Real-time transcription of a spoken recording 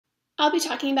I'll be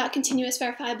talking about continuous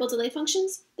verifiable delay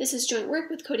functions. This is joint work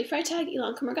with Cody Freitag,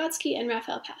 Ilan Komargodski, and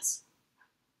Rafael.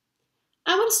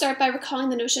 I want to start by recalling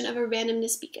the notion of a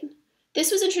randomness beacon.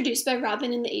 This was introduced by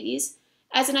Robin in the 80s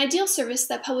as an ideal service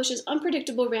that publishes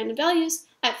unpredictable random values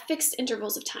at fixed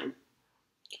intervals of time.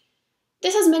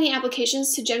 This has many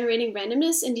applications to generating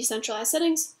randomness in decentralized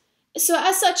settings, so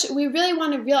as such, we really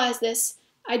want to realize this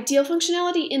ideal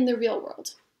functionality in the real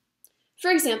world. For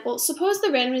example, suppose the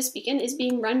randomness beacon is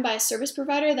being run by a service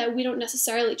provider that we don't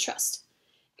necessarily trust.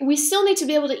 We still need to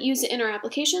be able to use it in our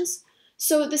applications,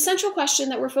 so the central question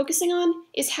that we're focusing on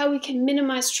is how we can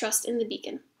minimize trust in the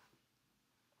beacon.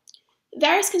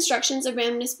 Various constructions of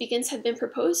randomness beacons have been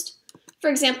proposed.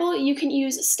 For example, you can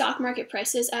use stock market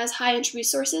prices as high entropy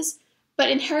sources,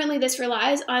 but inherently this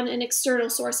relies on an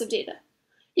external source of data.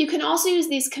 You can also use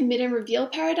these commit and reveal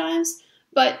paradigms,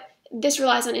 but this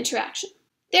relies on interaction.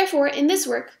 Therefore, in this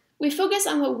work, we focus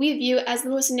on what we view as the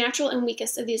most natural and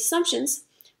weakest of these assumptions,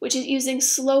 which is using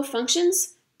slow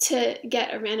functions to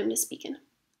get a randomness beacon.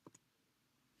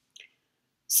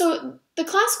 So the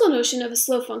classical notion of a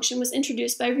slow function was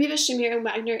introduced by Riva, Shamir, and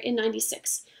Wagner in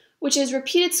 1996, which is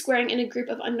repeated squaring in a group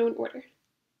of unknown order.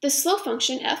 The slow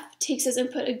function f takes as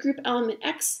input a group element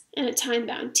x and a time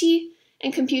bound t,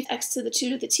 and computes x to the 2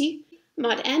 to the t,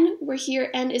 mod n, where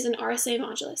here n is an RSA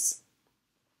modulus.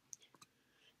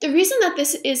 The reason that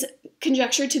this is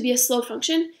conjectured to be a slow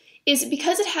function is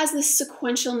because it has this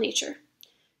sequential nature.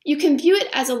 You can view it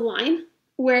as a line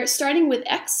where, starting with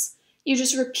x, you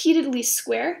just repeatedly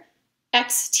square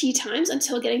x t times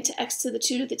until getting to x to the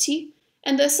 2 to the t.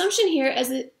 And the assumption here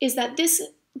is that this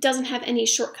doesn't have any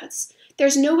shortcuts.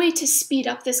 There's no way to speed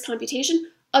up this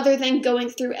computation other than going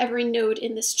through every node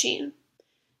in this chain.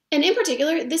 And in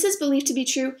particular, this is believed to be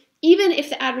true even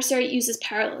if the adversary uses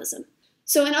parallelism.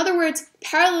 So in other words,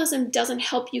 parallelism doesn't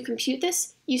help you compute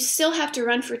this. You still have to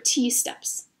run for t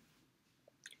steps.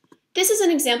 This is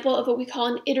an example of what we call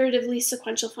an iteratively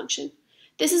sequential function.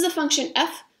 This is a function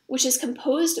f, which is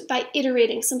composed by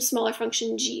iterating some smaller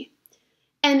function g.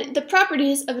 And the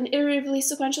properties of an iteratively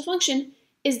sequential function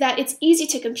is that it's easy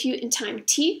to compute in time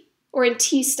t, or in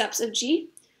t steps of g,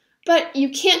 but you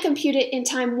can't compute it in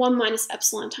time 1 minus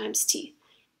epsilon times t.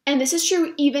 And this is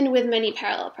true even with many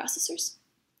parallel processors.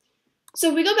 So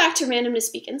if we go back to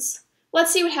randomness beacons,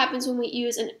 let's see what happens when we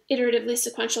use an iteratively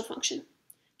sequential function.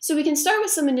 So we can start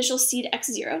with some initial seed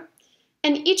x0,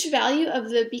 and each value of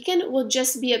the beacon will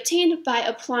just be obtained by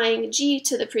applying g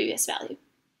to the previous value.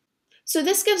 So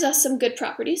this gives us some good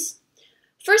properties.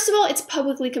 First of all, it's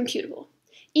publicly computable.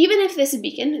 Even if this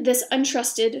beacon, this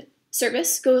untrusted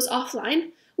service, goes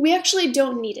offline, we actually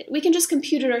don't need it. We can just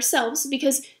compute it ourselves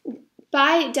because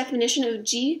by definition of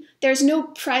g, there's no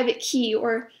private key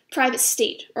or private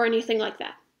state or anything like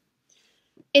that.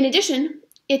 In addition,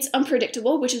 it's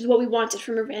unpredictable, which is what we wanted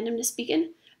from a randomness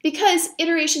beacon, because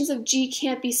iterations of g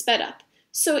can't be sped up.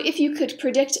 So if you could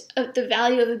predict the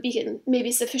value of a beacon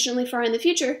maybe sufficiently far in the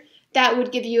future, that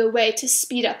would give you a way to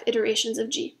speed up iterations of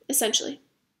g, essentially.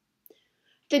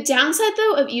 The downside,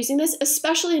 though, of using this,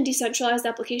 especially in decentralized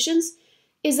applications,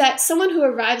 is that someone who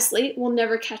arrives late will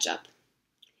never catch up.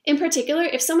 In particular,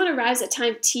 if someone arrives at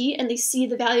time t and they see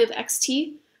the value of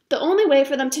xt, the only way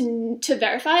for them to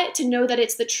verify it, to know that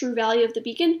it's the true value of the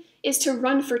beacon, is to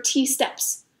run for t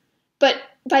steps. But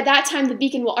by that time, the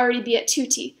beacon will already be at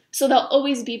 2t, so they'll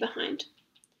always be behind.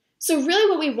 So really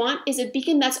what we want is a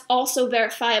beacon that's also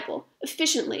verifiable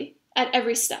efficiently at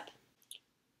every step.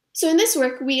 So in this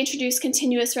work, we introduce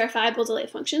continuous verifiable delay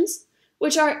functions,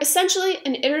 which are essentially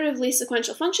an iteratively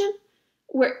sequential function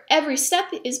where every step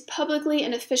is publicly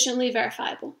and efficiently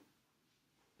verifiable.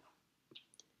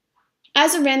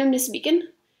 As a randomness beacon,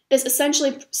 this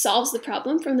essentially solves the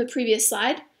problem from the previous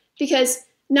slide because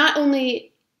not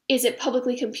only is it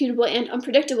publicly computable and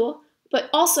unpredictable, but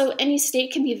also any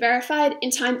state can be verified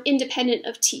in time independent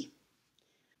of t.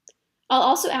 I'll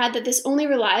also add that this only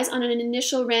relies on an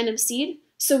initial random seed,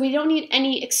 so we don't need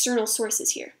any external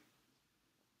sources here.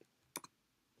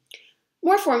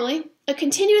 More formally, a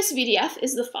continuous VDF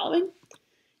is the following.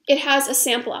 It has a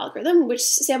sample algorithm, which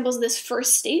samples this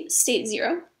first state, state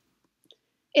 0.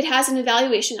 It has an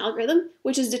evaluation algorithm,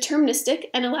 which is deterministic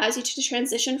and allows you to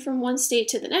transition from one state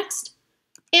to the next.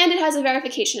 And it has a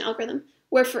verification algorithm,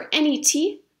 where for any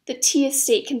t, the tth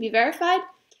state can be verified.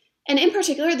 And in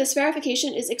particular, this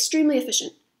verification is extremely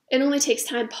efficient. It only takes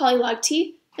time polylog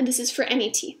t, and this is for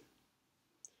any t.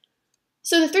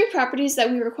 So the three properties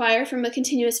that we require from a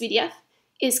continuous VDF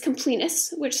is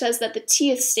completeness, which says that the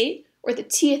tth state, or the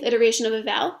tth iteration of a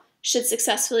val, should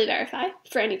successfully verify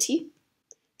for any t.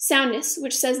 Soundness,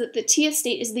 which says that the tth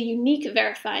state is the unique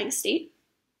verifying state.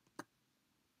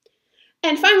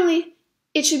 And finally,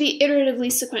 it should be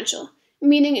iteratively sequential,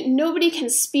 meaning nobody can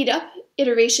speed up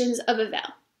iterations of a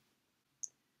val.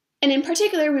 And in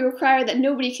particular, we require that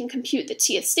nobody can compute the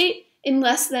tth state in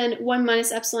less than 1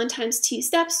 minus epsilon times t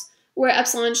steps, where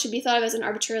epsilon should be thought of as an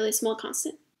arbitrarily small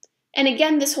constant. And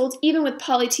again, this holds even with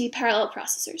poly-T parallel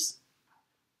processors.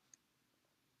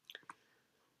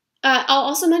 I'll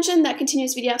also mention that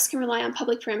continuous VDFs can rely on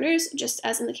public parameters, just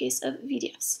as in the case of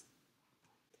VDFs.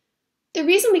 The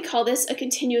reason we call this a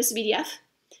continuous VDF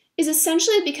is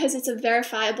essentially because it's a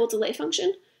verifiable delay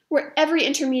function, where every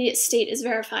intermediate state is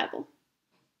verifiable.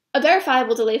 A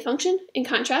verifiable delay function, in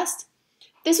contrast,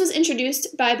 this was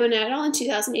introduced by Bonnet et al. In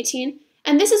 2018,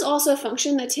 and this is also a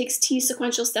function that takes t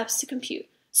sequential steps to compute,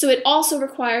 so it also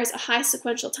requires a high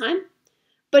sequential time,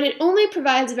 but it only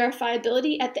provides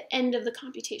verifiability at the end of the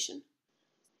computation.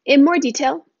 In more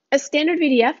detail, a standard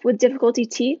VDF with difficulty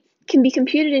t can be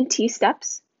computed in t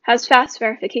steps, has fast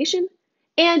verification,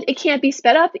 and it can't be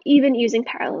sped up even using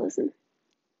parallelism.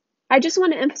 I just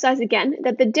want to emphasize again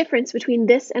that the difference between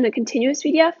this and a continuous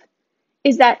VDF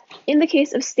is that in the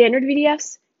case of standard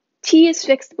VDFs, t is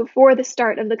fixed before the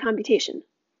start of the computation,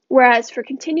 whereas for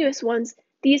continuous ones,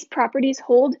 these properties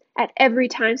hold at every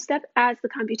time step as the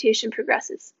computation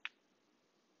progresses.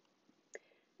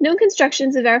 Known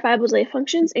constructions of verifiable delay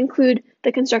functions include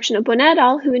the construction of Bonnet et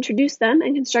al., who introduced them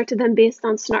and constructed them based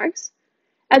on snarks,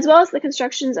 as well as the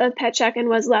constructions of Petschek and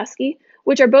Wesolowski,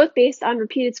 which are both based on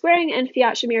repeated squaring and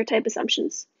Fiat-Shamir type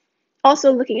assumptions.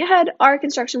 Also, looking ahead, our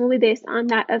construction will be based on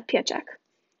that of Petschek.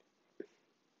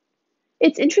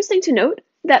 It's interesting to note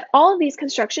that all of these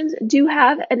constructions do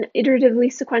have an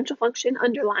iteratively sequential function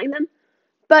underlying them,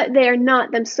 but they are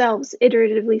not themselves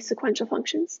iteratively sequential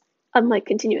functions, unlike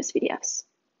continuous VDFs.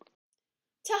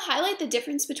 To highlight the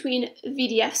difference between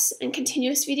VDFs and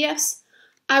continuous VDFs,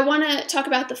 I want to talk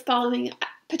about the following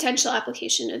potential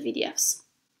application of VDFs.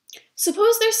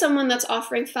 Suppose there's someone that's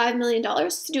offering $5 million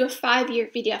to do a 5-year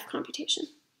VDF computation.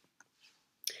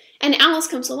 And Alice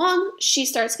comes along, she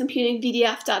starts computing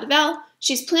VDF.val,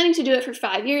 she's planning to do it for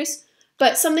 5 years,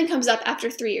 but something comes up after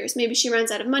 3 years. Maybe she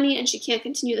runs out of money and she can't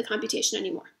continue the computation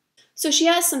anymore. So she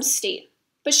has some state,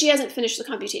 but she hasn't finished the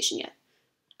computation yet.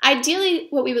 Ideally,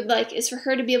 what we would like is for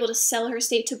her to be able to sell her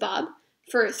state to Bob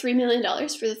for $3 million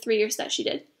for the 3 years that she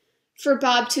did, for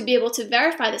Bob to be able to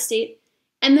verify the state,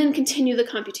 and then continue the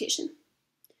computation.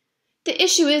 The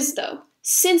issue is, though,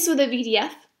 since with a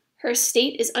VDF, her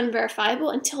state is unverifiable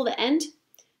until the end,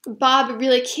 Bob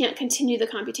really can't continue the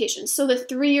computation, so the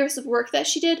 3 years of work that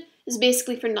she did is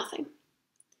basically for nothing.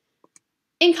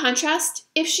 In contrast,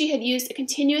 if she had used a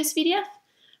continuous VDF,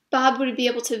 Bob would be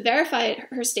able to verify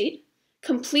her state,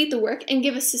 complete the work, and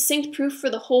give a succinct proof for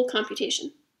the whole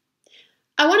computation.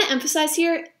 I want to emphasize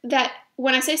here that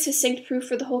when I say succinct proof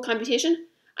for the whole computation,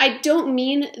 I don't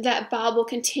mean that Bob will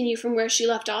continue from where she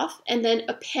left off and then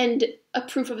append a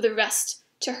proof of the rest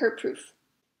to her proof.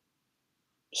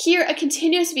 Here, a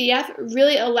continuous VDF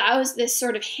really allows this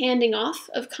sort of handing off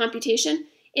of computation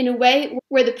in a way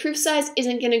where the proof size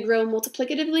isn't going to grow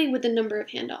multiplicatively with the number of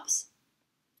handoffs.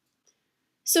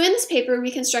 So in this paper,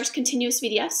 we construct continuous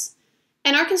VDFs,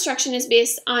 and our construction is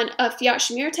based on a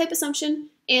Fiat-Shamir type assumption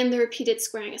and the repeated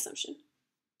squaring assumption.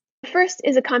 The first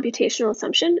is a computational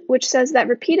assumption, which says that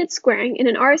repeated squaring in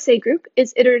an RSA group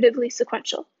is iteratively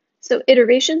sequential, so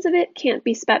iterations of it can't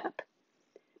be sped up.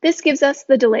 This gives us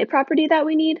the delay property that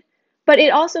we need, but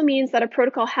it also means that a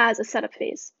protocol has a setup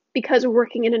phase, because we're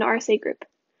working in an RSA group.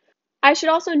 I should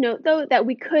also note, though, that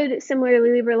we could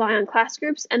similarly rely on class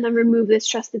groups and then remove this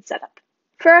trusted setup.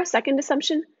 For our second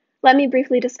assumption, let me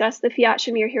briefly discuss the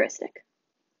Fiat-Shamir heuristic.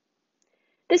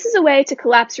 This is a way to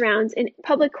collapse rounds in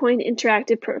public coin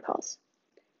interactive protocols.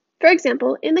 For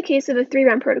example, in the case of a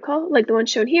 3-round protocol, like the one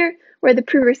shown here, where the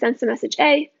prover sends the message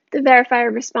A, the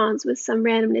verifier responds with some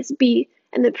randomness B,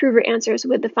 and the prover answers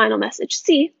with the final message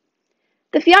C,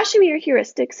 the Fiat-Shamir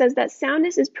heuristic says that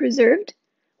soundness is preserved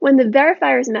when the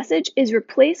verifier's message is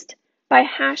replaced by a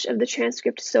hash of the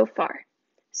transcript so far.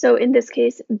 So in this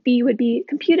case, B would be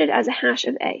computed as a hash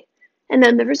of A, and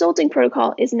then the resulting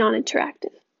protocol is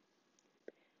non-interactive.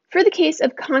 For the case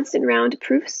of constant round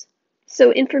proofs,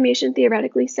 so information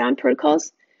theoretically sound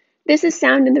protocols, this is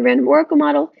sound in the random oracle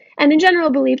model and in general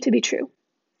believed to be true.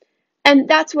 And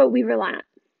that's what we rely on.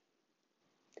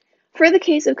 For the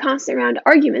case of constant round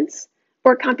arguments,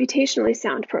 or computationally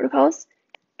sound protocols,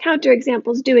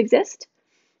 counterexamples do exist,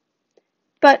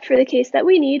 but for the case that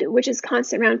we need, which is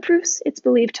constant round proofs, it's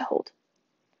believed to hold.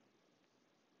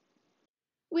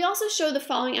 We also show the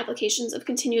following applications of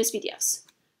continuous VDFs.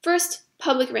 First,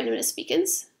 public randomness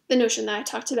beacons, the notion that I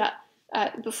talked about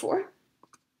before.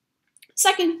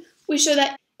 Second, we show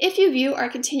that If you view our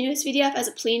continuous VDF as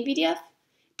a plain VDF,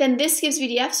 then this gives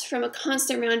VDFs from a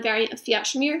constant round variant of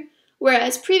Fiat-Shamir,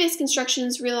 whereas previous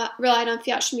constructions relied on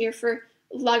Fiat-Shamir for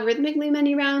logarithmically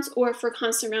many rounds or for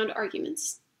constant round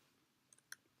arguments.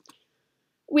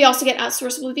 We also get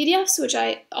outsourceable VDFs, which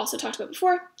I also talked about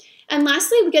before. And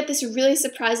lastly, we get this really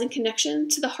surprising connection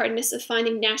to the hardness of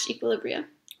finding Nash equilibria,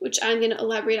 which I'm going to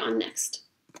elaborate on next.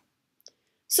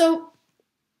 So,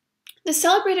 the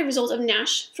celebrated result of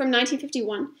Nash from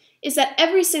 1951 is that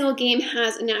every single game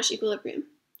has a Nash equilibrium.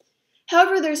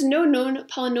 However, there's no known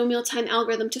polynomial time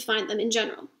algorithm to find them in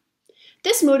general.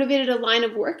 This motivated a line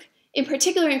of work, in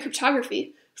particular in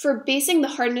cryptography, for basing the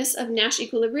hardness of Nash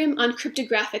equilibrium on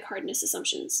cryptographic hardness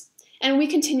assumptions. And we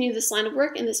continue this line of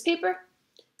work in this paper.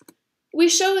 We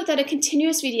show that a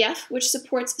continuous VDF, which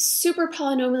supports super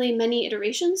polynomially many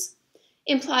iterations,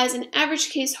 implies an average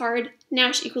case hard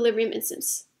Nash equilibrium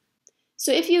instance.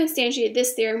 So if you instantiate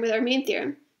this theorem with our main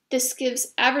theorem, this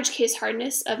gives average case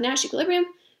hardness of Nash equilibrium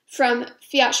from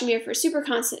Fiat-Shamir for super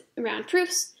constant round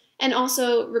proofs, and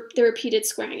also the repeated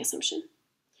squaring assumption.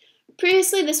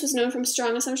 Previously, this was known from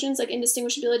strong assumptions like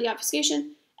indistinguishability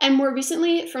obfuscation, and more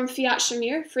recently from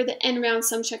Fiat-Shamir for the n-round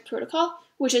sum-check protocol,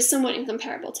 which is somewhat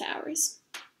incomparable to ours.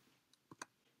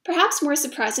 Perhaps more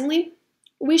surprisingly,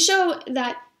 we show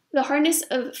that the hardness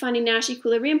of finding Nash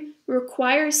equilibrium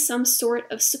requires some sort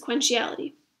of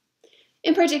sequentiality.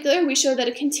 In particular, we show that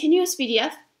a continuous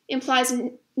VDF implies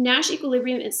Nash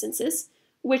equilibrium instances,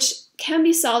 which can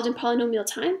be solved in polynomial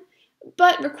time,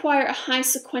 but require a high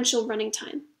sequential running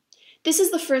time. This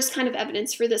is the first kind of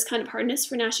evidence for this kind of hardness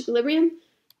for Nash equilibrium,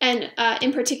 and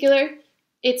in particular,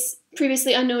 it's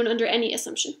previously unknown under any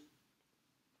assumption.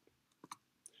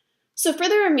 So for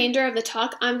the remainder of the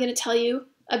talk, I'm going to tell you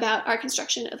about our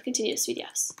construction of continuous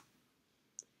VDFs.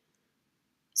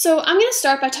 So I'm going to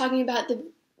start by talking about the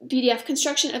VDF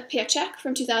construction of Piaczek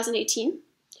from 2018.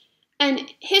 And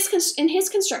in his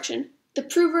construction, the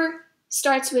prover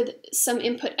starts with some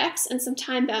input x and some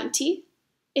time-bound t.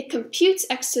 It computes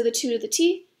x to the 2 to the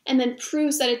t, and then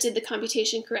proves that it did the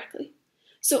computation correctly.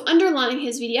 So underlying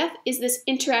his VDF is this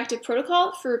interactive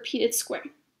protocol for repeated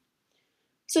squaring.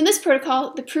 So in this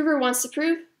protocol, the prover wants to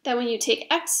prove that when you take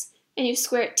x and you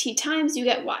square it t times, you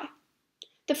get y.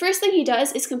 The first thing he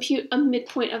does is compute a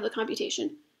midpoint of the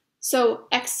computation. So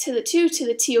x to the 2 to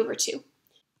the t over 2.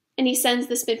 And he sends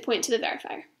this midpoint to the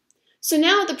verifier. So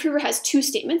now the prover has two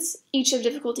statements, each of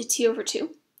difficulty t over 2.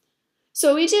 So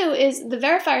what we do is the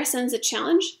verifier sends a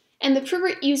challenge, and the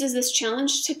prover uses this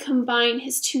challenge to combine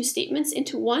his two statements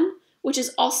into one, which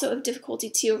is also of difficulty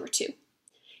t over 2.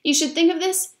 You should think of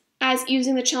this as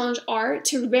using the challenge r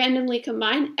to randomly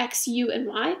combine x, u, and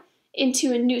y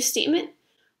into a new statement,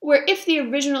 where if the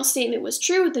original statement was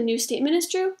true, the new statement is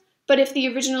true, but if the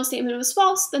original statement was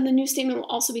false, then the new statement will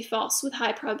also be false with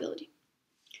high probability.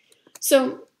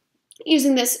 So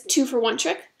using this 2-for-1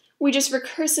 trick, we just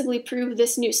recursively prove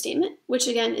this new statement, which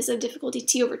again is of difficulty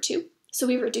t over 2. So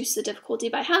we reduce the difficulty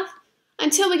by half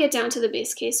until we get down to the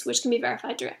base case, which can be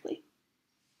verified directly.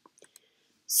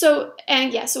 So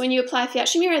when you apply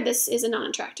Fiat-Shamir, this is a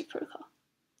non-interactive protocol.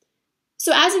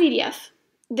 So as a VDF,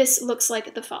 this looks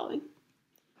like the following.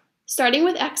 Starting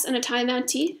with x and a time-bound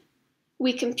t,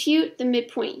 we compute the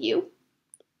midpoint u,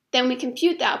 then we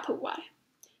compute the output y.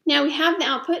 Now we have the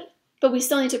output, but we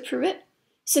still need to prove it.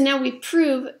 So now we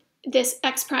prove this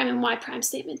x prime and y prime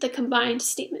statement, the combined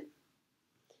statement.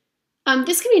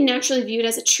 This can be naturally viewed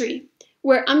as a tree,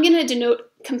 where I'm going to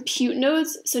denote compute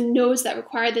nodes, so nodes that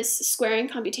require this squaring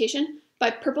computation,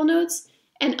 by purple nodes,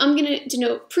 and I'm going to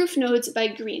denote proof nodes by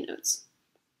green nodes.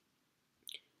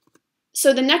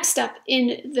 So the next step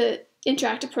in the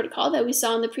interactive protocol that we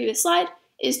saw in the previous slide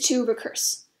is to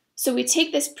recurse. So we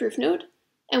take this proof node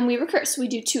and we recurse. We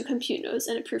do 2 compute nodes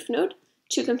and a proof node,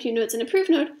 2 compute nodes and a proof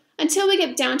node, until we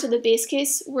get down to the base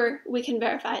case where we can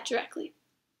verify it directly.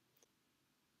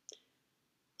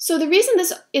 So the reason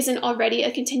this isn't already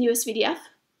a continuous VDF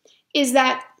is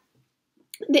that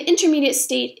the intermediate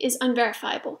state is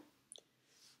unverifiable.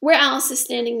 Where Alice is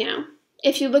standing now,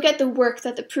 if you look at the work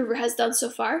that the prover has done so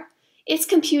far, it's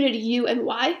computed u and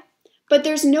y, but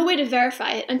there's no way to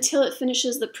verify it until it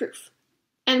finishes the proof.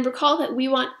 And recall that we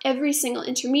want every single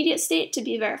intermediate state to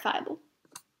be verifiable.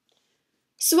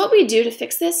 So what we do to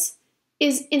fix this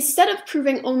is instead of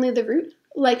proving only the root,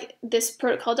 like this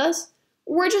protocol does,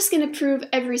 we're just going to prove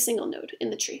every single node in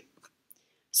the tree.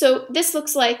 So this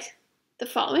looks like the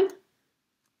following: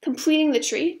 completing the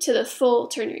tree to the full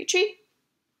ternary tree.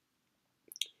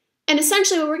 And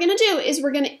essentially what we're going to do is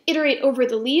we're going to iterate over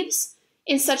the leaves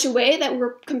in such a way that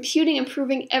we're computing and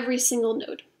proving every single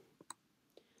node.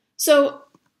 So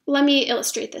let me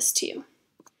illustrate this to you.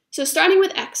 So starting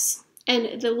with x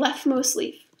and the leftmost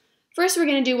leaf, first we're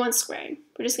going to do one squaring.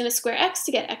 We're just going to square x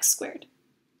to get x squared.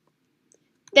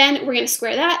 Then we're going to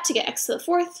square that to get x to the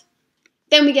fourth.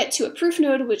 Then we get to a proof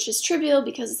node, which is trivial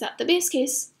because it's at the base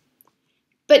case.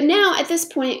 But now, at this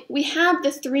point, we have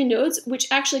the three nodes which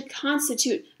actually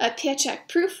constitute a Freitag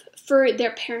proof for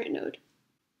their parent node.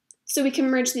 So we can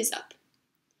merge these up.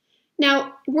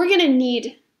 Now, we're going to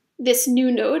need this new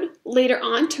node later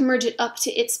on to merge it up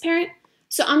to its parent.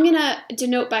 So I'm going to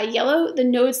denote by yellow the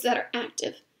nodes that are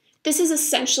active. This is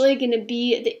essentially going to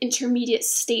be the intermediate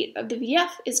state of the VDF.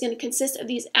 Is going to consist of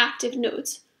these active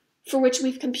nodes, for which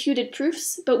we've computed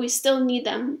proofs, but we still need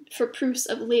them for proofs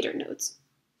of later nodes.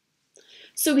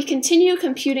 So we continue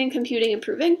computing,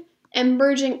 improving, and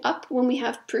merging up when we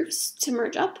have proofs to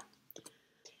merge up.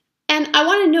 And I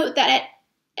want to note that at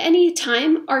any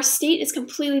time, our state is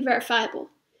completely verifiable.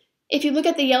 If you look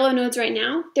at the yellow nodes right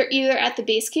now, they're either at the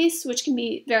base case, which can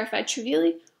be verified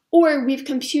trivially, or we've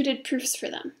computed proofs for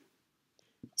them.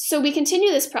 So we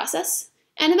continue this process,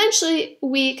 and eventually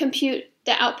we compute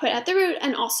the output at the root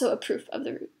and also a proof of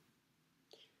the root.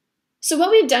 So what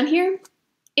we've done here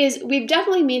is we've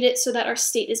definitely made it so that our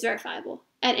state is verifiable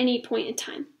at any point in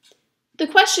time. The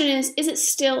question is it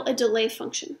still a delay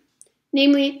function?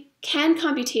 Namely, can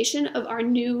computation of our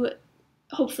new,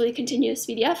 hopefully continuous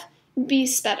VDF, be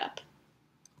sped up?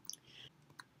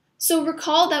 So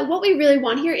recall that what we really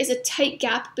want here is a tight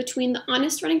gap between the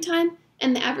honest running time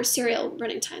and the adversarial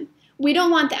running time. We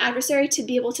don't want the adversary to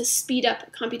be able to speed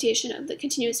up computation of the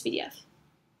continuous VDF.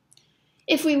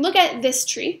 If we look at this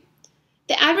tree,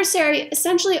 the adversary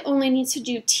essentially only needs to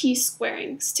do t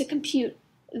squarings to compute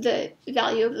the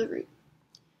value of the root.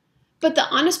 But the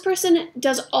honest person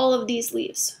does all of these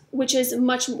leaves, which is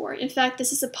much more. In fact,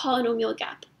 this is a polynomial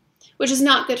gap, which is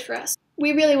not good for us.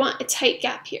 We really want a tight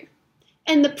gap here.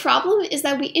 And the problem is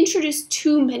that we introduce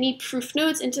too many proof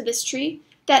nodes into this tree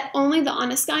that only the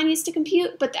honest guy needs to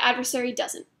compute, but the adversary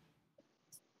doesn't.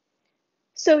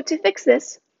 So to fix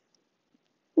this,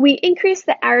 we increase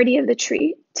the arity of the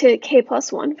tree to k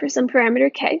plus 1 for some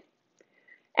parameter k.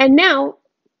 And now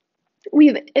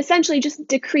we've essentially just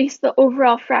decreased the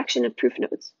overall fraction of proof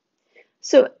nodes.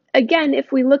 So again,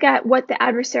 if we look at what the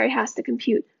adversary has to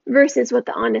compute versus what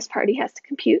the honest party has to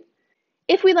compute,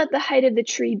 if we let the height of the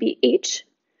tree be h,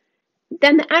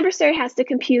 then the adversary has to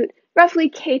compute roughly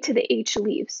k to the h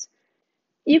leaves.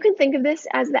 You can think of this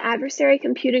as the adversary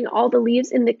computing all the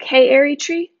leaves in the k-ary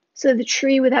tree, so the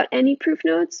tree without any proof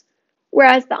nodes,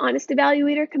 whereas the honest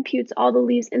evaluator computes all the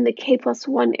leaves in the k plus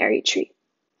 1 ary tree.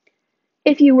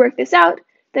 If you work this out,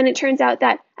 then it turns out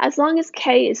that as long as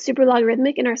k is super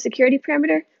logarithmic in our security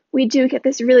parameter, we do get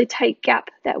this really tight gap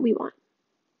that we want.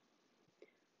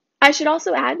 I should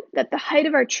also add that the height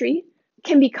of our tree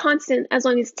can be constant as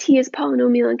long as t is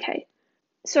polynomial in k.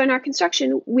 So in our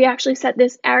construction, we actually set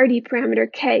this arity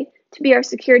parameter k to be our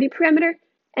security parameter,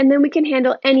 and then we can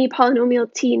handle any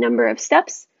polynomial t number of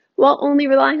steps while only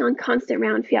relying on constant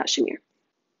round Fiat-Shamir.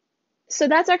 So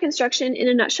that's our construction in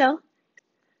a nutshell.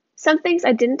 Some things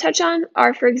I didn't touch on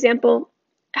are, for example,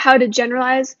 how to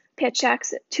generalize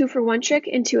Freitag's 2-for-1 trick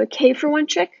into a k-for-1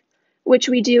 trick, which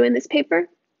we do in this paper,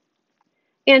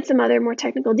 and some other more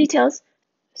technical details.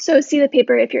 So see the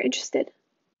paper if you're interested.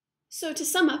 So to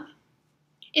sum up,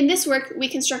 in this work, we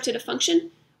constructed a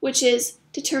function which is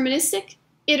deterministic,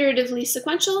 iteratively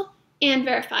sequential, and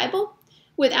verifiable,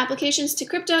 with applications to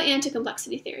crypto and to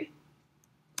complexity theory.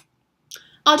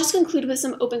 I'll just conclude with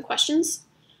some open questions.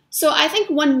 So I think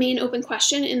one main open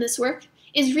question in this work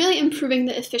is really improving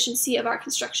the efficiency of our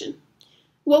construction.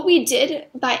 What we did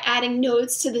by adding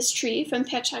nodes to this tree from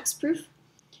Freitag's proof,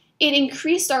 it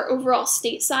increased our overall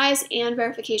state size and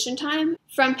verification time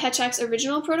from Freitag's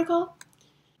original protocol.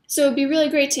 So it would be really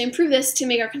great to improve this to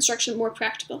make our construction more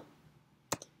practical.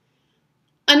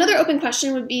 Another open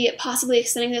question would be possibly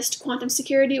extending this to quantum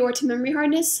security or to memory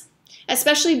hardness,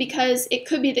 especially because it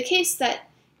could be the case that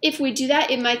if we do that,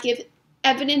 it might give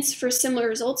evidence for similar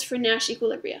results for Nash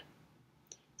equilibria.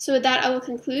 So with that, I will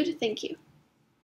conclude. Thank you.